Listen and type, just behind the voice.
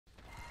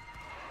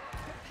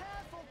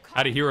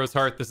Out of Heroes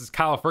Hearth, this is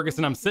Kyle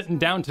Fergusson. I'm sitting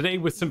down today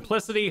with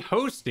Simplicity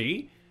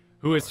Hosty,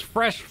 who is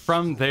fresh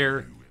from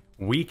their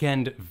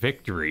weekend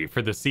victory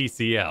for the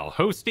CCL.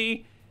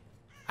 Hosty,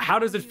 how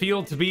does it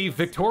feel to be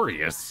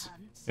victorious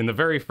in the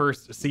very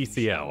first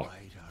CCL?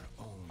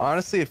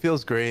 Honestly, it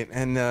feels great,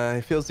 and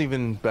it feels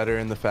even better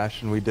in the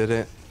fashion we did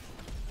it.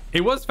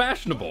 It was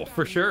fashionable,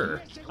 for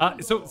sure.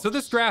 So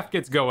this draft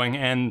gets going,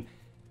 and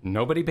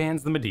nobody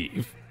bans the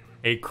Medivh.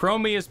 A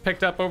Chromie is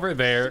picked up over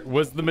there.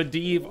 Was the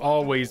Medivh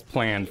always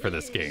planned for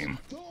this game?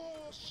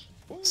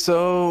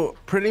 So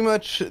pretty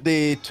much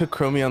they took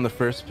Chromie on the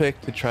first pick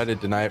to try to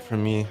deny it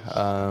from me.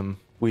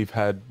 We've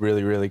had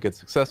really good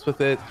success with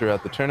it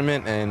throughout the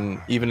tournament and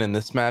even in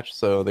this match,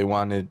 so they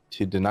wanted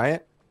to deny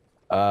it.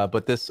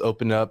 But this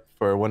opened up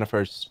for one of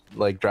our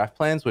draft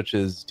plans, which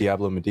is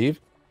Diablo Medivh.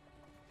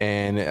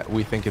 And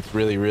we think it's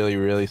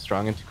really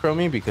strong into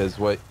Chromie, because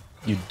what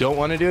you don't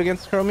want to do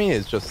against Chromie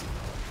is just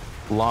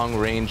long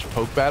range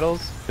poke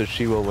battles, because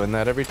she will win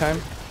that every time.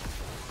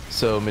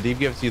 So Medivh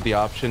gives you the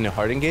option to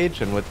hard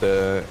engage, and with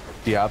the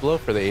Diablo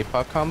for the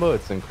APOC combo,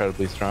 it's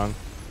incredibly strong.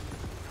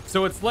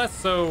 So it's less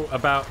so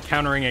about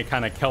countering a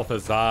kind of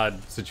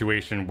Kel'Thuzad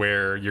situation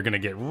where you're going to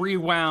get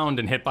rewound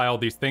and hit by all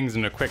these things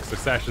in a quick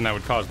succession that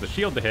would cause the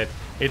shield to hit.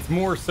 It's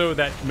more so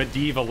that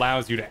Medivh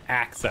allows you to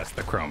access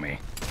the Chromie.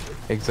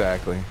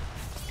 Exactly.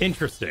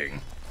 Interesting.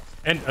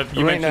 And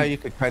right now you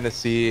could kind of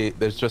see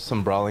there's just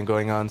some brawling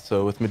going on.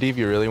 So with Medivh,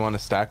 you really want to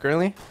stack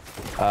early.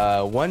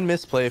 One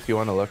misplay, if you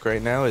want to look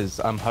right now, is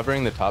I'm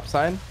hovering the top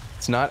side.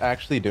 It's not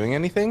actually doing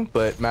anything,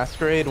 but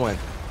Masquerade went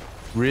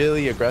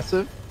really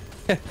aggressive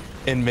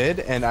in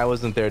mid, and I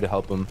wasn't there to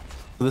help him.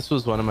 So this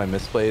was one of my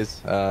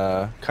misplays,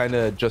 kind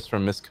of just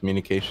from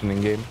miscommunication in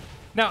game.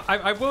 Now,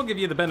 I will give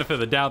you the benefit of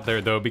the doubt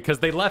there, though, because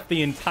they left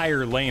the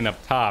entire lane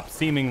up top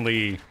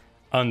seemingly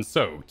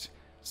unsoaked.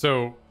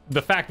 So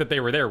the fact that they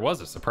were there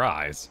was a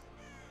surprise.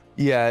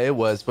 Yeah, it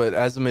was. But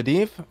as a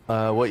Medivh,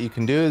 what you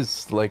can do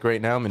is, like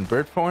right now I'm in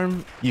bird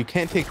form, you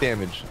can't take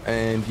damage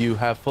and you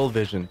have full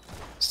vision.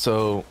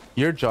 So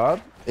your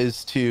job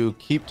is to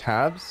keep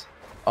tabs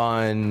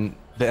on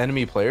the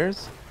enemy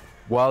players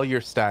while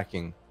you're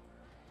stacking.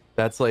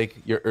 That's like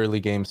your early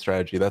game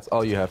strategy. That's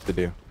all you have to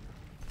do.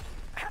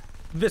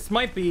 This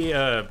might be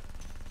a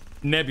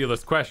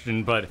nebulous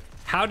question, but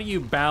how do you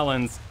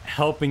balance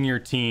helping your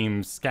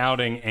team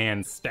scouting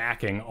and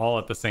stacking all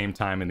at the same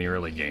time in the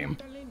early game?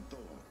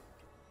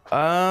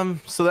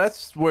 So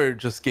that's where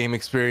just game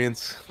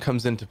experience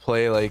comes into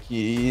play. Like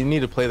you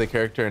need to play the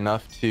character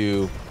enough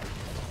to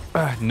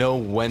know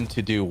when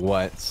to do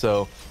what.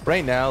 So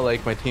right now,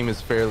 like my team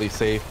is fairly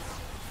safe,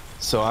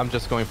 so I'm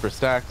just going for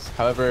stacks.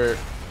 However,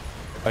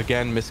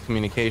 again,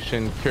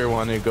 miscommunication. Kure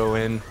wanted to go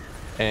in,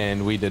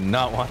 and we did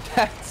not want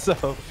that,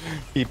 so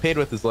he paid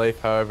with his life.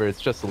 However,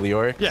 it's just a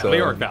Leoric. Yeah, so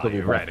Leoric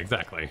value, right,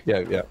 exactly.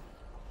 Yeah.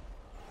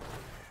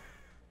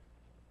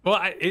 Well,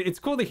 it's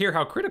cool to hear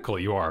how critical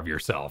you are of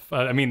yourself.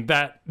 I mean,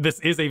 this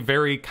is a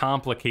very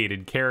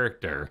complicated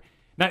character.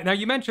 Now,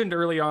 you mentioned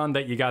early on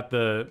that you got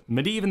the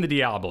Medivh and the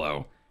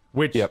Diablo,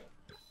 which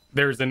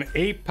there's an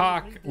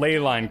APOC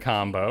leyline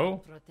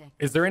combo.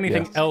 Is there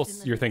anything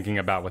else you're thinking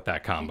about with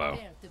that combo?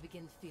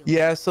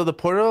 Yeah, so the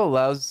portal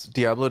allows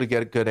Diablo to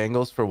get good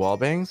angles for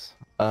wallbangs.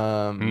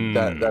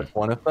 That's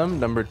one of them.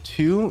 Number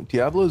two,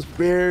 Diablo is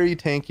very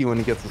tanky when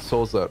he gets the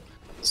souls up.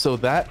 So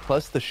that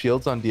plus the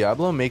shields on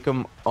Diablo make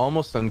him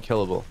almost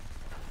unkillable.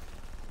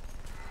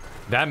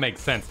 That makes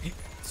sense.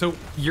 So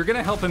you're going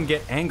to help him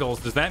get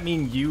angles. Does that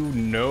mean you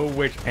know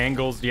which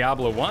angles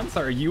Diablo wants?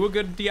 Are you a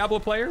good Diablo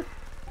player?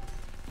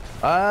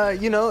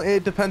 You know,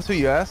 it depends who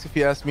you ask. If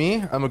you ask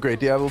me, I'm a great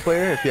Diablo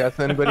player. If you ask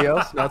anybody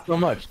else, not so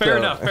much. Fair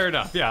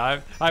enough.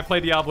 Yeah, I play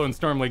Diablo in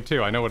Storm League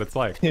too. I know what it's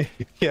like.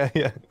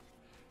 Yeah.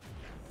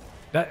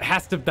 That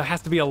has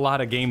to be a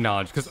lot of game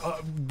knowledge, because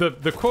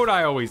the quote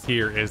I always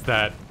hear is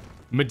that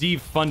Medivh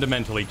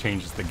fundamentally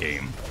changes the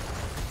game,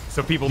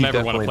 so people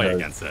never want to play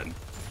against it.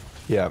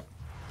 Yeah.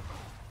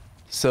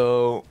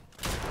 So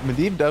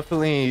Medivh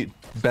definitely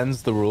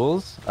bends the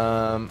rules.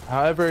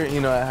 However, you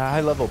know, at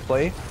high level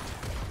play,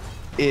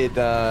 it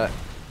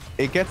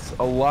gets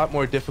a lot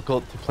more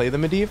difficult to play the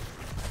Medivh,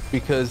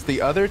 because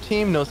the other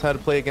team knows how to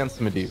play against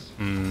the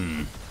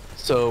Medivh.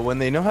 So when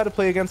they know how to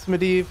play against the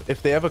Medivh,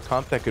 if they have a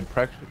comp that could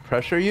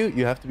pressure you,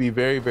 you have to be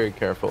very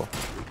careful,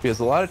 because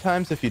a lot of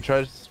times if you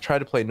try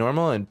to play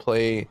normal and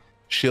play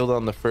shield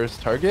on the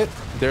first target,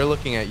 they're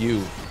looking at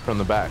you from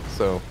the back.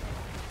 So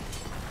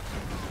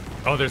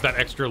there's that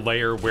extra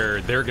layer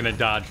where they're gonna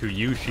dodge who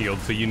you shield,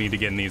 so you need to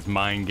get in these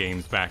mind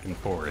games back and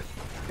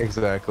forth.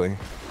 Exactly.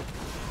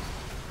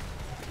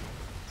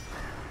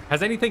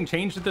 Has anything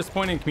changed at this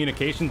point in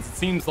communications? It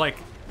seems like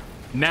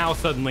now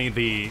suddenly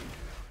the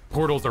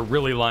portals are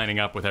really lining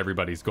up with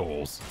everybody's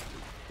goals.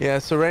 Yeah,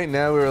 so right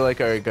now we were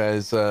like, all right,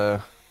 guys,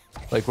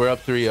 like we're up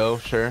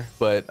 3-0, sure,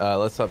 but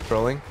let's stop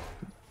trolling.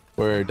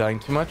 We're dying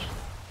too much.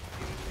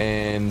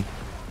 And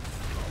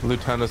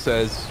Lutano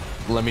says,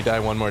 let me die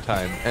one more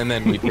time, and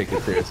then we take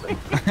it seriously.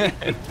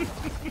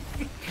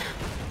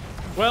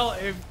 Well,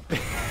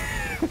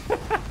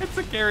 it's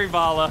a carry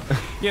Vala.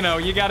 you know,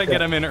 you got to get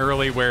them in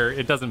early where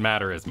it doesn't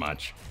matter as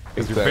much.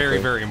 Because they're very,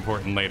 very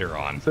important later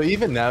on. So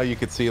even now you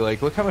could see,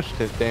 like, look how much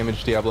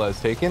damage Diablo has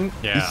taken.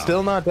 Yeah. He's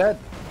still not dead.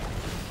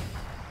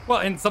 Well,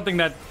 and something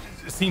that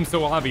seems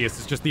so obvious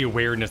is just the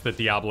awareness that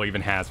Diablo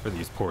even has for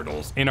these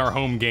portals. In our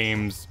home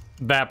games,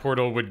 that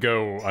portal would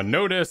go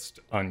unnoticed,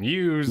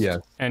 unused,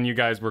 and you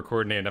guys were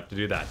coordinated enough to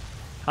do that.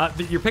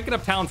 You're picking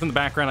up talents in the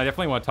background. I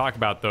definitely want to talk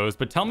about those,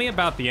 but tell me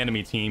about the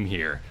enemy team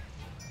here.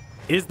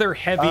 Is there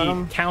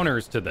heavy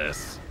counters to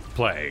this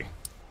play?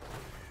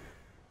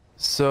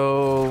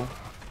 So...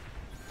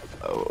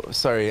 Oh,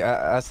 sorry,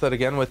 ask that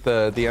again with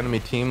the enemy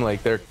team,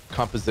 like their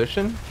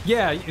composition?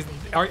 Yeah,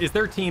 is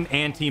their team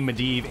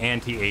anti-Medivh,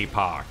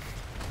 anti-APOC?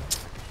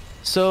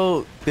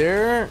 So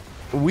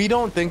we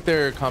don't think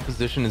their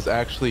composition is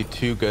actually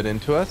too good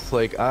into us.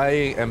 Like, I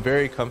am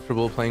very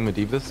comfortable playing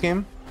Medivh this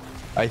game.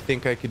 I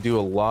think I could do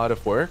a lot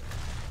of work.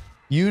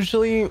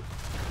 Usually,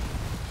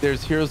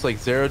 there's heroes like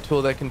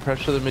Zeratul that can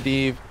pressure the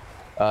Medivh.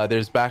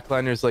 There's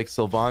backliners like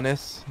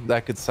Sylvanas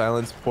that could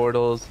silence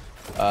portals.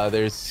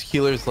 There's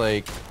healers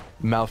like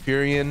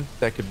Malfurion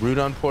that could root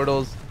on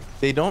portals.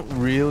 They don't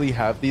really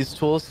have these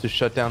tools to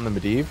shut down the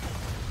Medivh.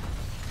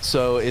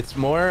 So it's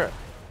more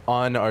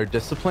on our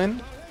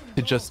discipline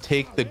to just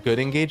take the good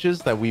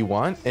engages that we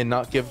want and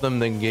not give them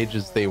the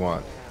engages they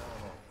want.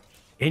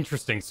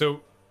 Interesting.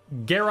 So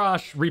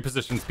Garrosh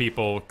repositions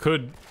people,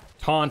 could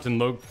taunt and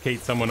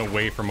locate someone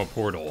away from a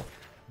portal.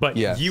 But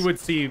you would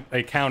see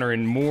a counter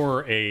in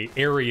more a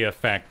area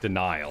effect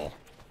denial.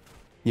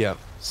 Yeah,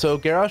 so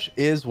Garrosh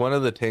is one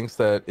of the tanks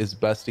that is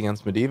best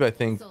against Medivh. I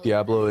think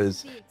Diablo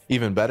is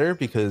even better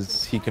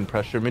because he can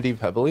pressure Medivh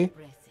heavily.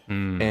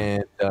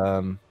 And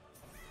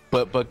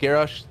but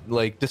Garrosh,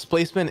 like,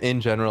 displacement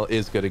in general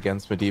is good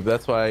against Medivh.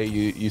 That's why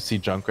you see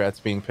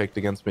Junkrats being picked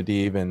against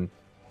Medivh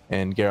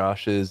and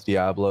Garrosh's,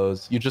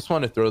 Diablos. You just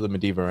want to throw the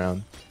Medivh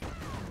around.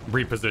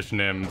 Reposition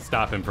him,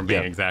 stop him from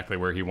being exactly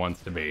where he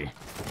wants to be.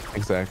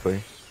 Exactly.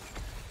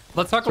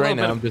 Let's talk so a little right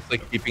bit. now I'm just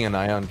like keeping an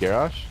eye on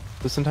Garrosh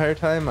this entire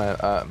time,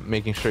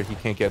 making sure he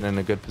can't get in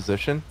a good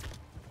position.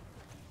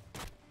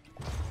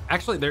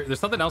 Actually, there's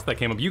something else that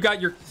came up. You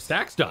got your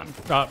stacks done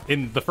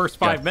in the first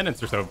 5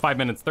 minutes or so, 5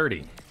 minutes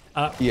 30.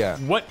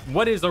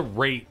 What is a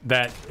rate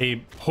that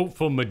a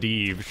hopeful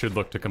Medivh should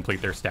look to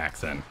complete their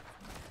stacks in?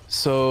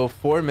 So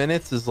 4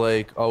 minutes is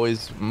like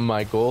always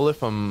my goal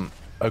if I'm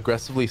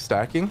aggressively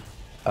stacking.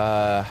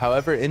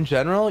 However, in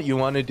general, you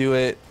want to do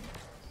it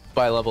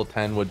by level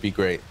 10 would be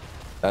great.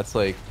 That's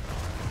like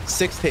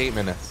 6 to 8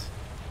 minutes.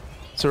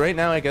 So right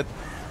now I get,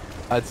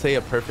 I'd say,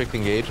 a perfect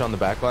engage on the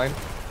backline.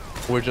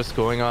 We're just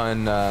going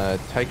on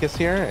Tychus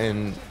here,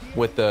 and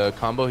with the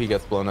combo he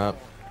gets blown up.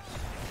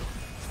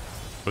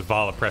 With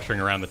Vala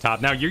pressuring around the top.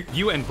 Now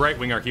you and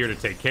Brightwing are here to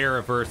take care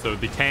of her, so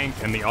the tank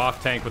and the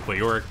off tank with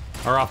Leoric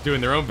are off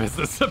doing their own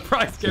business.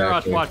 Surprise,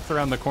 Garrosh walks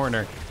around the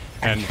corner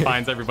and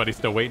finds everybody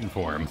still waiting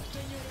for him.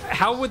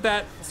 How would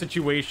that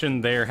situation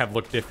there have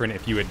looked different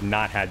if you had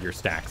not had your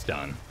stacks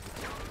done?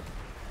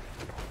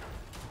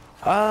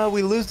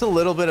 We lose a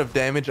little bit of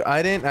damage.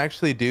 I didn't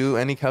actually do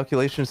any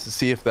calculations to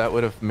see if that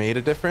would have made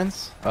a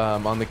difference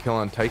on the kill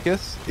on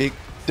Tychus. It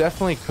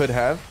definitely could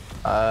have.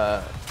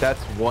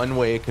 That's one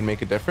way it can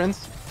make a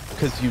difference,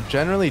 because you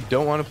generally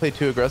don't want to play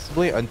too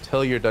aggressively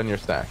until you're done your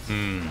stacks.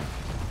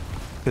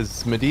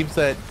 Because Medivhs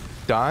that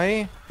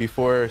die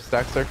before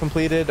stacks are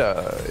completed,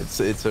 it's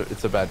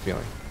a bad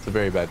feeling. It's a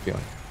very bad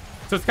feeling.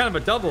 So it's kind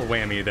of a double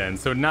whammy then.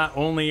 So not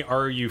only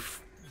are you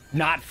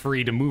not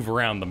free to move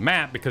around the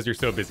map because you're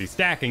so busy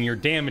stacking, your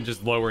damage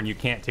is lower and you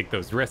can't take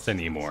those risks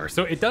anymore.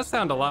 So it does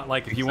sound a lot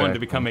like if you wanted to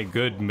become a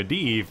good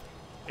Medivh,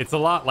 it's a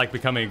lot like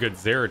becoming a good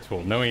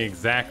Zeratul, knowing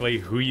exactly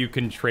who you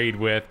can trade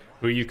with,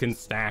 who you can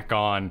stack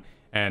on,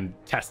 and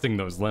testing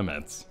those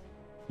limits.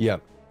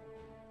 Yep,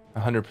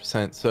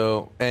 100%.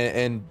 So,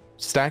 and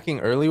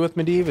stacking early with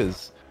Medivh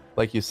is,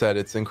 like you said,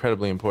 it's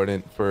incredibly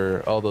important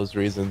for all those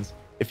reasons.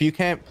 If you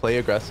can't play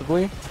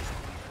aggressively,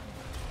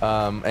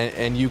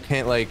 and you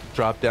can't like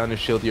drop down and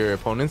shield your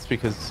opponents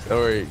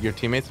or your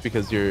teammates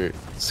because you're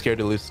scared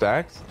to lose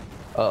stacks,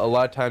 a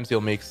lot of times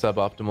you'll make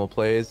suboptimal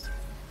plays.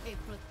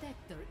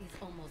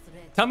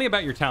 Tell me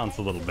about your talents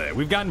a little bit.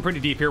 We've gotten pretty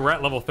deep here. We're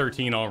at level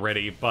 13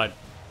 already, but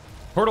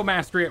Portal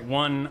Mastery at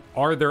 1,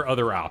 are there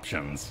other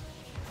options?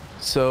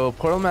 So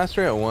Portal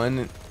Mastery at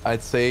 1,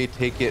 I'd say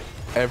take it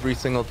every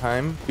single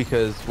time,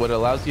 because what it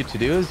allows you to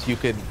do is you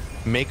could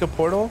make a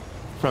portal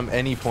from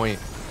any point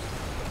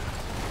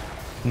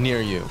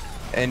near you,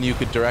 and you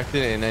could direct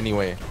it in any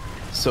way.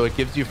 So it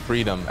gives you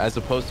freedom, as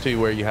opposed to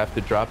where you have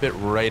to drop it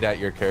right at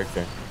your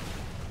character.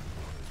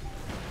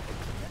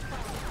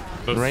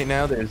 Right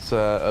now there's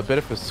a bit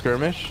of a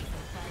skirmish,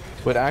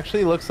 but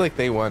actually looks like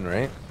they won,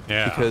 right?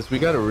 Yeah. Because we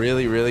got a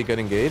really, really good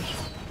engage.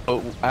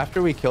 But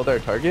after we killed our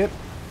target,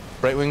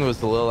 Brightwing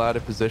was a little out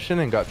of position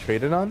and got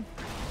traded on.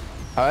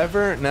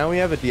 However, now we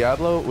have a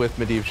Diablo with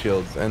Medivh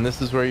shields, and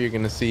this is where you're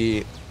going to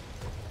see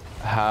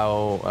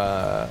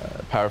how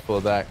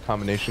powerful that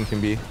combination can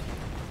be.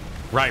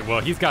 Right,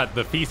 well, he's got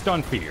the Feast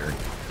on Fear.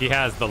 he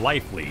has the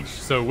life leech.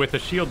 So with a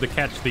shield to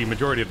catch the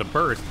majority of the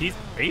burst, he's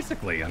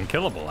basically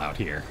unkillable out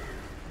here.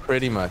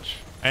 Pretty much.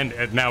 And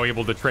now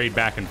able to trade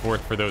back and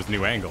forth for those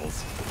new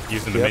angles,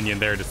 using the minion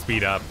there to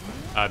speed up.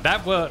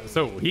 That was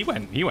so he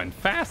went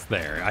fast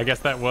there. I guess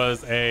that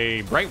was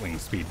a Brightwing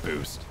speed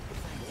boost.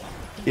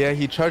 Yeah,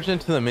 he charged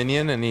into the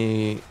minion and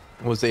he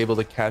was able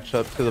to catch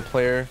up to the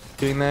player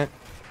doing that.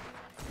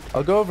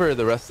 I'll go over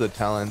the rest of the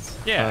talents.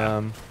 Yeah.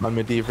 On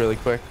Medivh really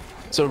quick.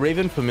 So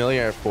Raven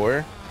Familiar at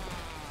 4.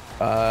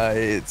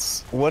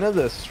 It's one of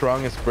the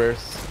strongest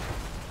bursts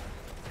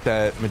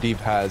that Medivh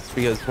has,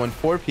 because when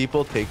 4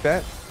 people take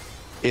that,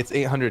 it's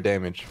 800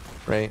 damage,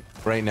 right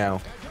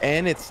now,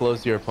 and it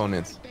slows your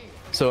opponents.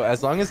 So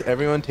as long as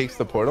everyone takes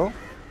the portal,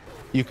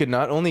 you could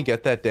not only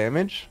get that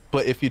damage,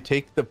 but if you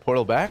take the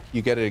portal back,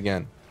 you get it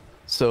again.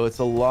 So it's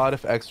a lot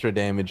of extra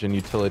damage and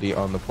utility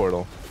on the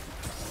portal.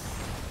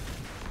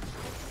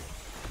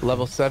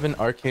 Level 7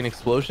 Arcane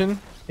Explosion.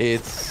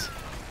 This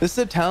is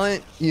a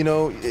talent, you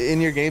know, in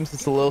your games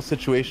it's a little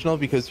situational,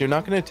 because you're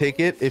not going to take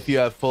it if you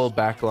have full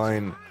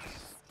backline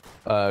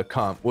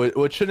comp.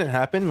 What shouldn't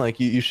happen, like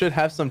you should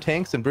have some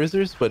tanks and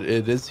bruisers, but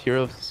it is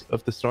Heroes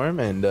of the Storm,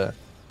 and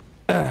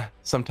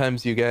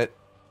sometimes you get,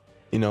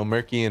 you know,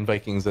 Murky and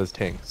Vikings as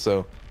tanks.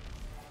 So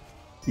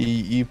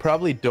you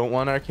probably don't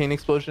want Arcane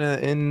Explosion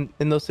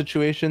in those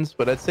situations,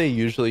 but I'd say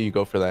usually you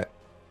go for that.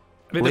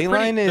 I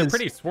mean, they're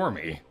pretty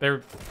swarmy.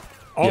 They're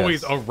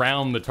always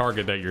around the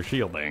target that you're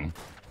shielding.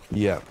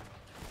 Yeah.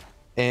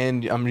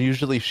 And I'm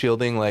usually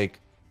shielding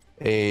like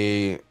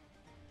a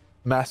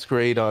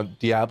Masquerade on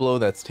Diablo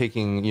that's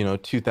taking, you know,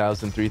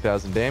 2,000,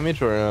 3,000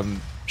 damage, or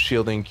I'm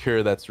shielding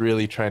Cure that's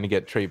really trying to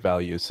get trait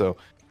value. So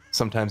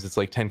sometimes it's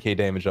like 10k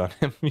damage on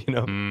him, you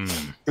know,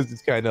 because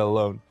he's kind of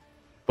alone.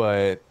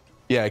 But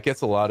yeah, it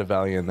gets a lot of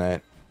value in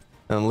that.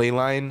 And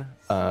Leyline,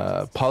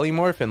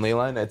 Polymorph and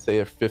Leyline, I'd say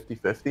are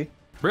 50-50.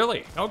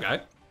 Really?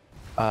 Okay.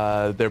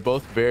 They're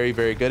both very,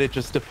 very good. It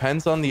just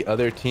depends on the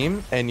other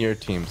team and your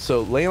team.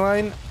 So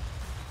Leyline,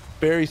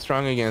 very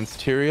strong against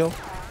Tyrael,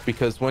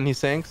 because when he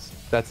sinks,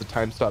 that's a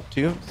time stop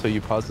too. So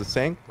you pause the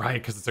sync.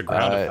 Right, because it's a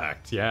ground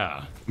effect.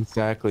 Yeah.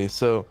 Exactly.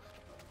 So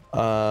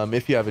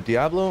if you have a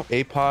Diablo,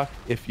 APOC,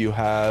 if you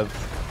have,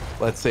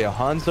 let's say, a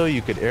Hanzo,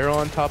 you could arrow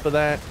on top of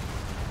that.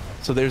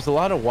 So there's a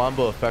lot of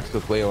wombo effects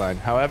with Leyline.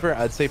 However,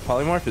 I'd say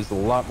Polymorph is a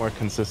lot more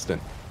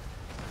consistent.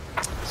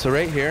 So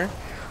right here,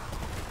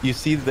 you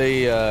see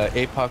the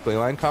APOC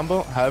Leyline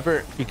combo.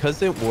 However,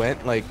 because it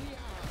went like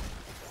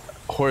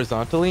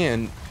horizontally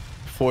and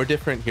 4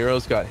 different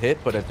heroes got hit,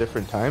 but at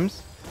different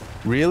times,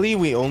 really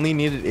we only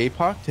needed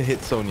APOC to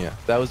hit Sonya.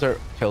 That was our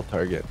kill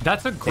target.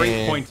 That's a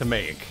great point to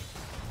make.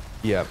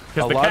 Yeah,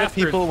 a lot of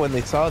people, when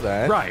they saw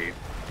that,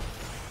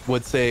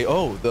 would say,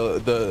 oh,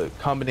 the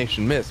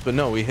combination missed. But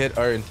no, we hit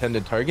our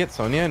intended target,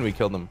 Sonya, and we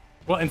killed them.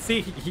 Well, and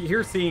see,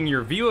 here seeing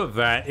your view of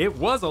that, it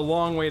was a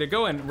long way to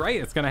go. And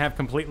it's going to have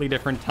completely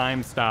different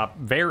time stop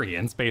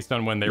variants based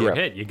on when they were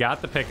hit. You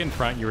got the pick in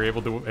front, you were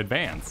able to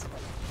advance.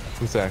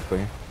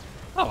 Exactly.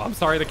 Oh, I'm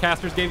sorry the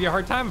casters gave you a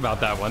hard time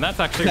about that one. That's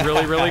actually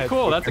really, really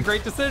cool. That's a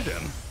great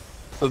decision.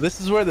 So this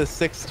is where the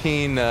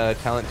 16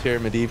 talent tier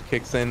Medivh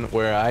kicks in,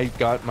 where I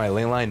got my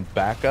Leyline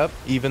back up,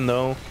 even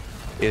though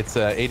it's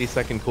a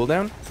 80-second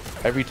cooldown.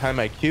 Every time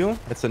I Q,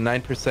 it's a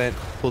 9%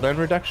 cooldown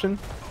reduction.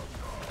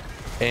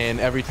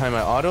 And every time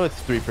I auto, it's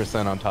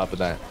 3% on top of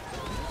that.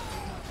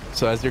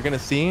 So as you're going to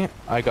see,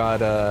 I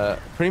got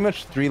pretty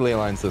much 3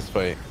 Leylines this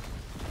fight.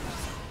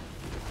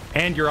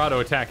 And you're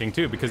auto-attacking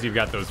too, because you've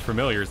got those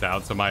familiars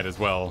out, so might as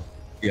well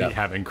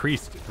have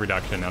increased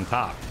reduction on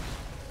top.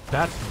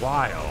 That's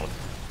wild.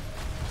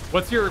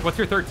 What's your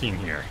 13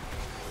 here?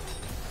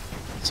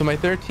 So my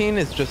 13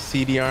 is just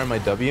CDR my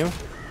W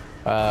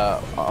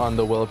on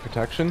the Will of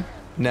Protection.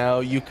 Now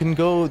you can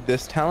go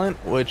this talent,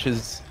 which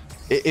is,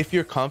 if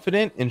you're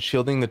confident in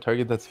shielding the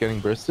target that's getting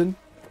bursted,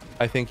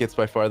 I think it's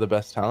by far the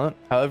best talent.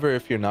 However,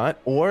 if you're not,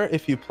 or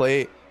if you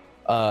play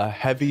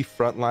heavy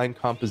frontline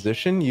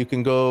composition, you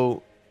can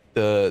go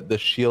the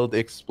shield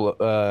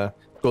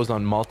goes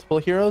on multiple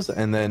heroes,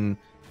 and then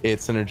it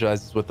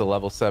synergizes with the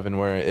level 7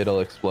 where it'll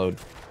explode.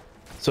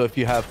 So if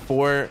you have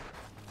 4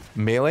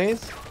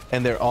 melees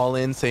and they're all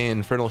in, say,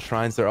 Infernal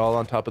Shrines, they're all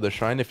on top of the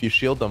shrine, if you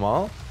shield them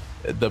all,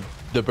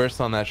 the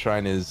burst on that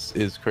shrine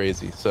is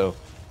crazy. So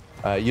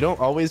you don't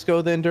always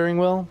go the Enduring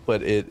Will,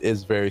 but it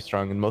is very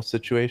strong in most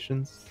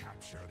situations.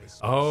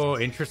 Oh,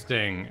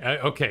 interesting.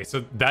 Okay,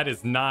 so that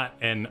is not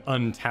an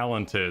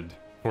untalented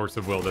Force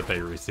of Will that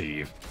they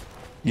receive.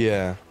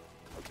 Yeah.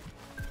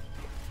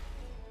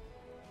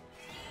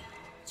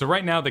 So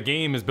right now the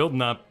game is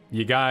building up.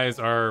 You guys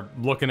are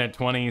looking at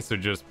 20, so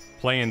just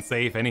playing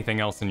safe. Anything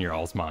else in your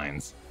all's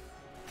minds?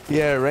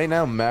 Yeah, right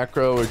now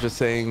macro, we're just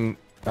saying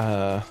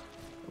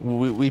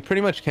we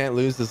pretty much can't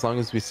lose as long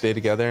as we stay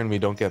together and we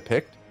don't get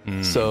picked.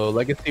 So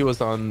Legacy was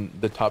on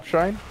the top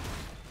shrine.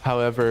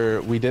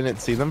 However, we didn't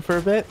see them for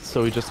a bit,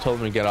 so we just told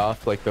them to get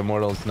off. Like, the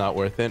Mortal's not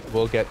worth it.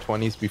 We'll get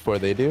 20s before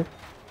they do.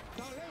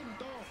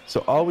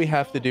 So all we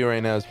have to do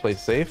right now is play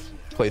safe,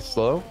 play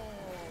slow,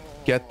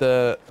 get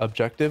the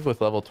objective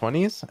with level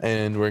 20s,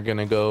 and we're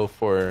gonna go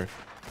for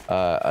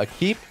a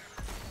keep,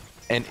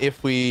 and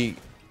if we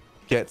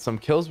get some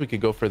kills, we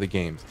could go for the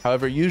game.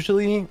 However,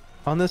 usually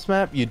on this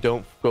map, you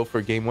don't go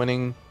for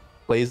game-winning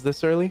plays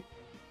this early,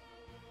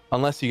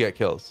 unless you get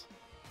kills.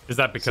 Is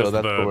that because so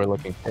that's what we're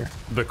looking for?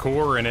 The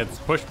core and its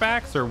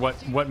pushbacks, or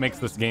what makes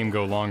this game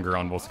go longer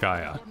on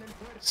Volskaya?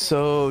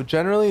 So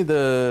generally,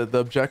 the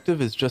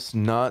objective is just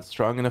not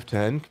strong enough to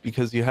end,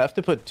 because you have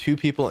to put 2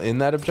 people in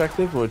that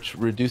objective, which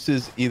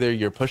reduces either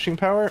your pushing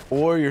power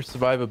or your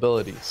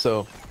survivability.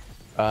 So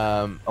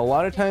a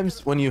lot of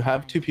times when you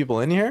have 2 people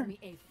in here,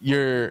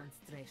 you're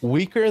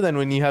weaker than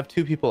when you have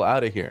 2 people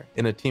out of here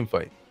in a team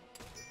fight.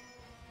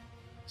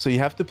 So you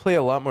have to play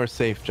a lot more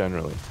safe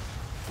generally.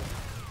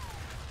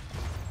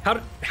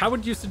 How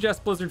would you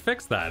suggest Blizzard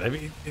fix that? I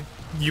mean, if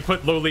you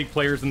put low league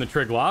players in the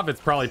Triglav,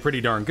 it's probably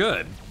pretty darn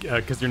good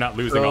because you're not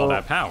losing all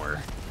that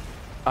power.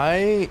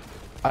 I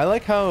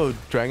like how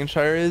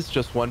Dragonshire is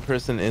just 1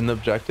 person in the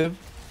objective.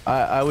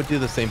 I would do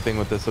the same thing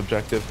with this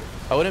objective.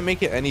 I wouldn't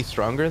make it any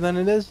stronger than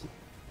it is,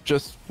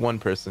 just 1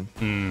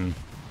 person.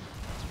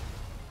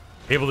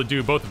 Able to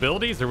do both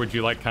abilities, or would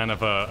you like kind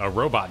of a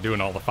robot doing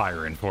all the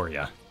firing for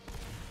you?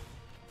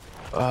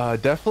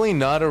 Definitely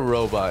not a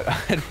robot.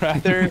 I'd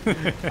rather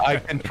I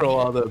control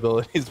all the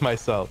abilities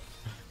myself.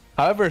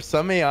 However,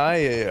 some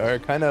AI are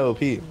kind of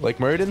OP. Like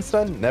Muradin's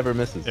stun never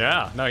misses.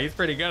 Yeah, no, he's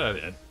pretty good at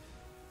it.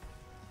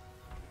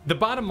 The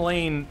bottom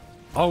lane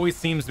always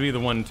seems to be the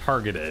one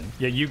targeted,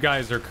 yet you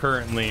guys are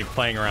currently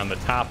playing around the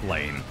top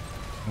lane.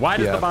 Why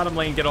does the bottom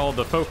lane get all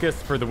the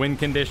focus for the win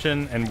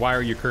condition, and why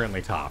are you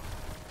currently top?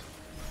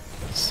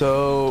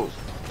 So,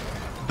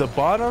 the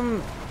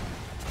bottom...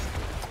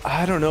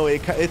 I don't know.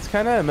 It's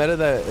kind of a meta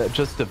that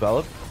just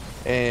developed,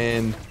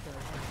 and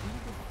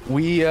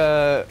we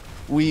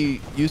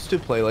used to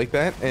play like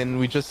that, and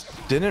we just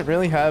didn't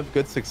really have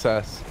good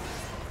success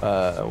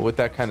with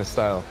that kind of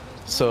style.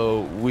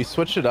 So we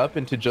switched it up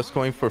into just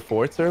going for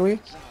forts early,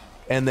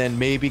 and then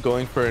maybe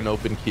going for an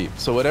open keep.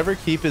 So whatever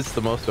keep is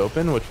the most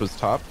open, which was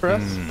top for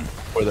us,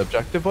 or the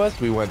objective was,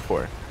 we went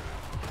for.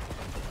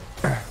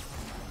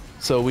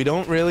 So we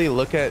don't really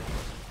look at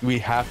we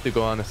have to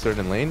go on a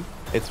certain lane.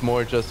 It's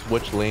more just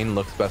which lane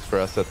looks best for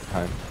us at the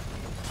time.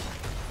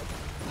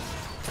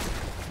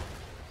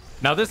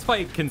 Now this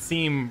fight can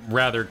seem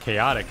rather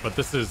chaotic, but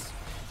this is,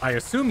 I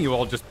assume, you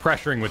all just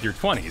pressuring with your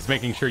 20s,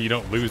 making sure you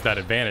don't lose that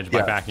advantage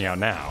by backing out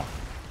now.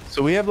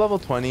 So we have level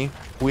 20.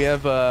 We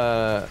have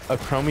a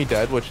Chromie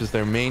Dead, which is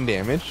their main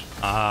damage.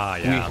 Yeah.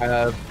 We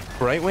have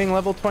Brightwing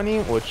level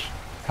 20, which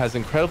has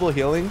incredible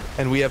healing,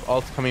 and we have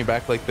ults coming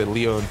back like the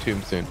Leo and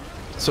Tomb soon.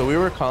 So we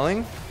were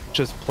calling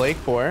just play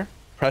core,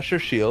 pressure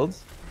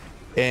shields,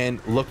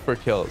 and look for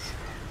kills.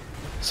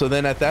 So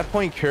then at that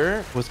point,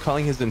 Cure was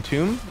calling his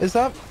Entomb is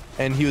up,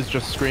 and he was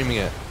just screaming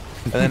it.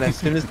 And then as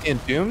soon as he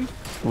entombed,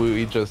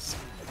 we just,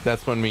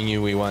 that's when we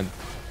knew we won.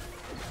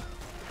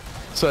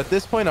 So at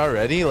this point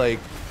already, like,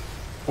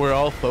 we're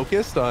all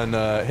focused on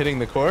hitting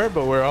the core,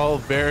 but we're all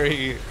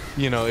very,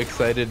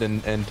 excited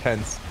and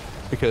tense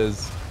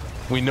because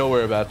we know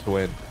we're about to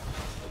win.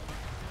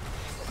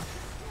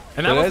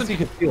 And but as you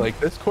can see, like,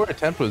 this core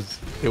attempt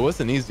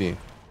wasn't easy.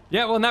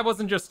 Yeah, well, and that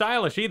wasn't just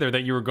stylish either,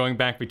 that you were going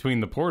back between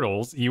the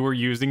portals. You were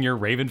using your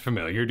Raven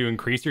Familiar to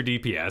increase your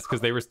DPS because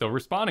they were still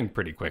responding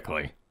pretty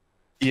quickly.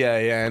 Yeah,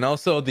 and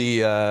also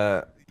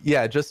the,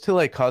 just to,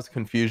 like, cause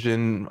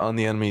confusion on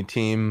the enemy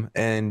team.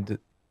 And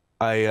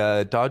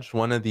I dodged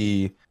one of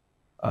the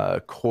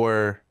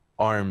core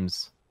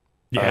arms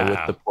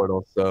with the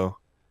portal, so...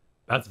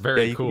 That's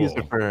very cool. You can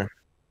use it for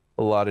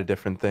a lot of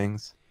different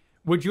things.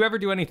 Would you ever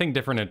do anything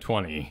different at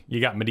 20? You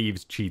got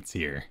Medivh's cheats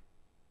here.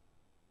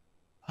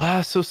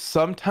 So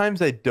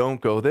sometimes I don't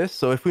go this.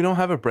 So if we don't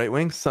have a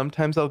Brightwing,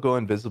 sometimes I'll go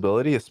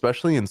invisibility,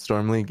 especially in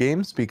Storm League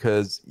games,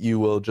 because you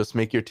will just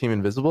make your team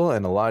invisible,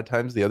 and a lot of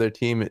times the other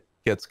team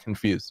gets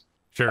confused.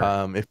 Sure.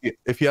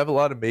 If you have a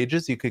lot of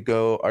mages, you could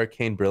go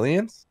Arcane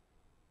Brilliance.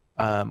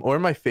 Or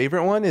my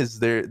favorite one is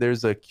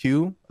there's a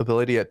Q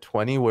ability at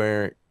 20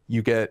 where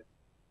you get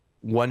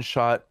one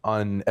shot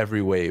on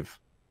every wave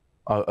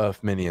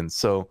of minions.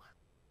 So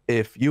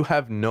if you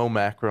have no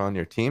macro on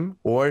your team,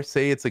 or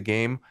say it's a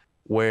game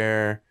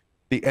where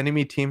the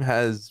enemy team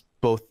has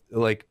both,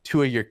 like,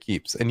 2 of your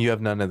keeps and you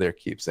have none of their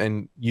keeps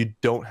and you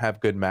don't have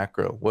good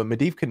macro, what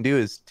Medivh can do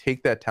is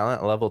take that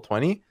talent at level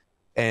 20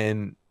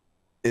 and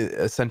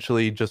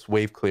essentially just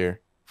wave clear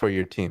for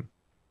your team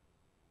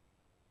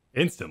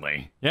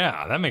instantly.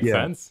 Yeah, that makes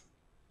sense.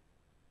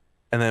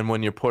 And then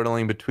when you're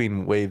portaling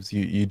between waves,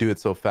 you do it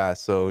so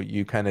fast, so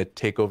you kind of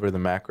take over the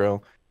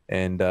macro,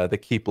 and the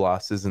keep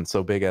loss isn't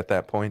so big at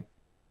that point.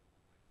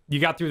 You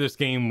got through this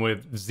game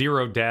with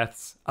 0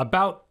 deaths,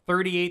 about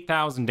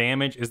 38,000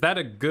 damage. Is that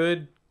a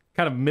good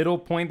kind of middle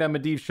point that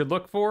Medivh should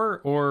look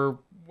for? Or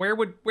where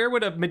would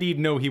a Medivh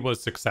know he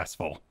was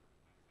successful?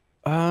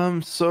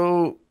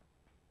 So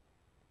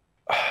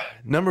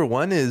number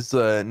one is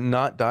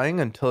not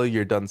dying until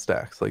you're done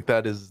stacks. Like,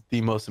 that is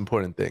the most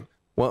important thing.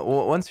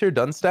 Once you're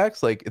done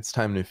stacks, like, it's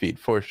time to feed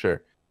for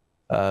sure.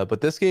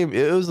 But this game,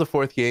 it was the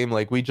 4th game.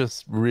 Like, we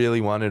just really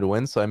wanted to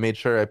win, so I made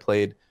sure I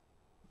played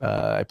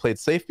I played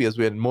safe because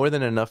we had more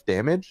than enough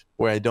damage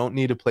where I don't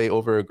need to play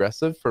over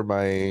aggressive for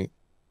my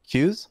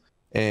Qs,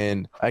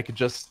 and I could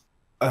just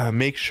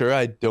make sure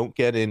I don't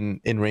get in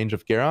range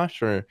of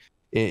Garrosh or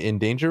in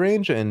danger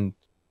range, and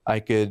I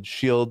could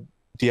shield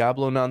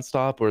Diablo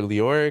nonstop or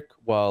Leoric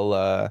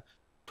while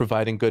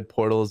providing good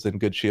portals and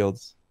good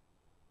shields.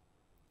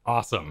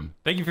 Awesome.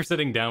 Thank you for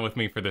sitting down with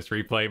me for this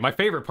replay. My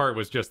favorite part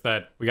was just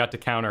that we got to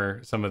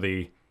counter some of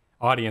the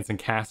audience and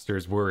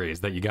casters' worries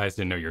that you guys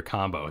didn't know your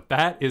combo.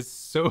 That is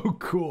so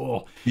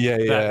cool. Yeah,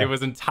 that it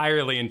was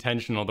entirely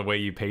intentional the way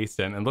you paced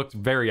it, and looked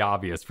very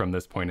obvious from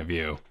this point of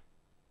view.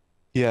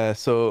 Yeah,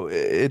 so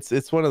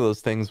it's one of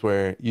those things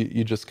where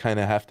you just kind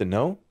of have to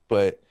know,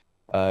 but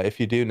if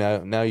you do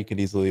now you can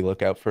easily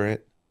look out for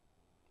it.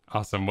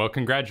 Awesome. Well,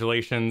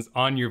 congratulations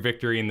on your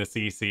victory in the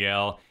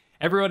CCL.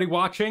 Everybody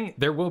watching,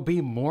 there will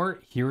be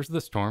more Heroes of the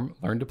Storm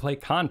Learn to Play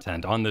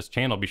content on this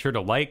channel. Be sure to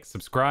like,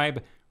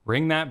 subscribe,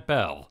 ring that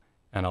bell,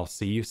 and I'll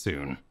see you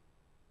soon.